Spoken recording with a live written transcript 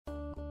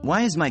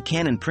Why is my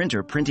Canon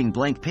printer printing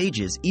blank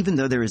pages even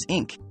though there is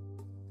ink?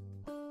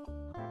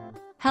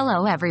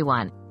 Hello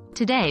everyone.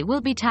 Today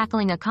we'll be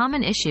tackling a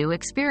common issue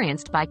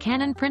experienced by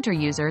Canon printer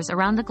users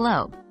around the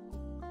globe.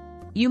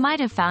 You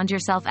might have found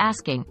yourself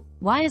asking,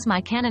 why is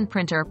my Canon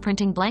printer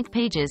printing blank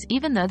pages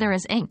even though there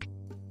is ink?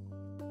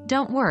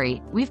 Don't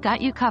worry, we've got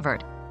you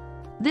covered.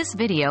 This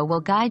video will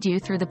guide you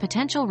through the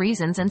potential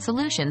reasons and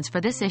solutions for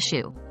this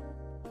issue.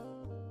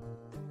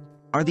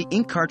 Are the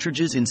ink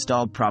cartridges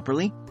installed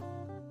properly?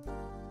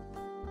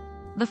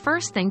 The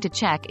first thing to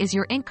check is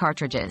your ink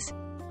cartridges.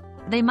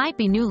 They might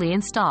be newly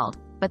installed,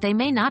 but they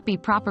may not be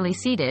properly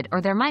seated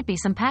or there might be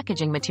some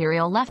packaging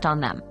material left on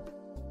them.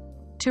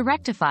 To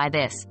rectify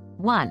this,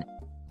 1.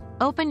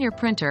 Open your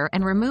printer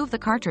and remove the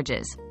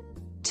cartridges.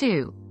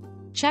 2.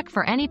 Check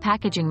for any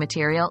packaging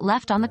material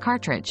left on the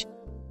cartridge.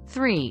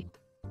 3.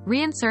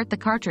 Reinsert the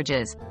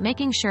cartridges,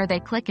 making sure they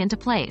click into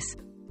place.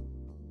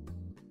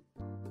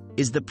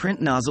 Is the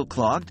print nozzle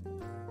clogged?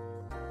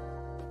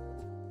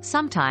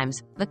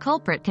 Sometimes, the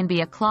culprit can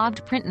be a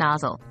clogged print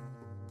nozzle.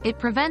 It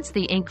prevents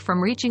the ink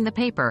from reaching the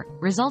paper,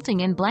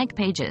 resulting in blank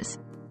pages.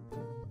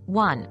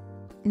 1.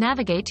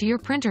 Navigate to your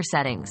printer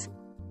settings.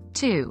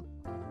 2.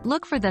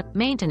 Look for the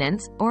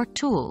Maintenance or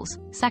Tools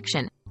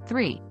section.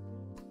 3.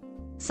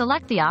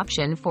 Select the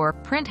option for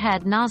Print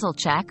Head Nozzle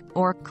Check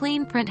or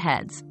Clean Print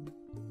Heads.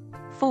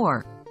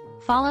 4.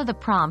 Follow the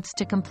prompts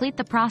to complete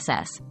the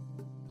process.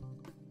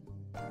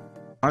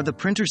 Are the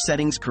printer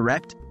settings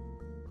correct?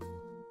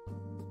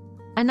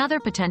 Another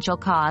potential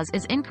cause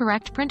is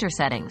incorrect printer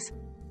settings.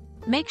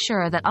 Make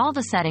sure that all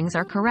the settings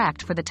are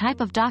correct for the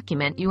type of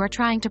document you are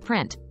trying to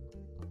print.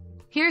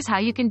 Here's how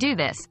you can do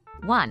this.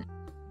 1.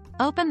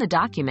 Open the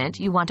document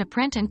you want to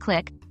print and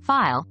click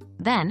File,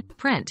 then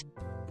Print.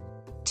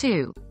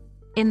 2.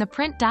 In the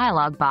Print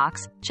dialog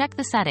box, check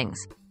the settings.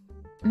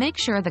 Make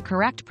sure the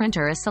correct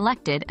printer is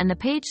selected and the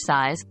page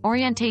size,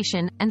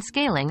 orientation, and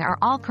scaling are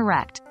all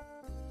correct.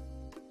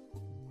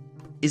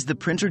 Is the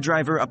printer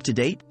driver up to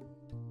date?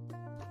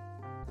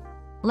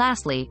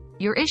 Lastly,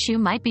 your issue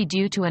might be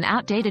due to an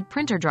outdated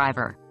printer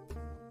driver.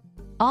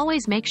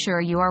 Always make sure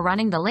you are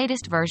running the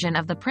latest version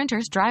of the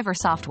printer's driver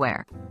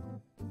software.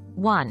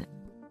 1.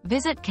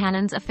 Visit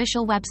Canon's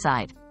official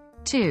website.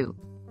 2.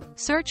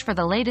 Search for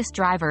the latest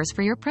drivers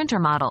for your printer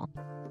model.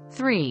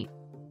 3.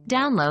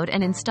 Download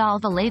and install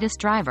the latest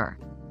driver.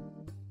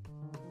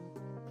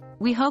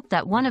 We hope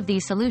that one of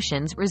these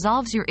solutions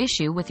resolves your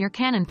issue with your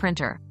Canon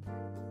printer.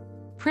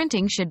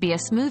 Printing should be a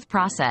smooth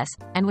process,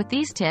 and with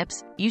these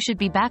tips, you should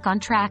be back on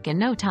track in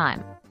no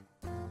time.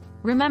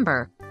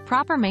 Remember,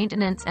 proper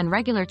maintenance and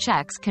regular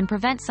checks can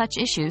prevent such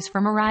issues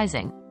from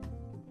arising.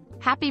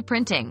 Happy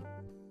printing!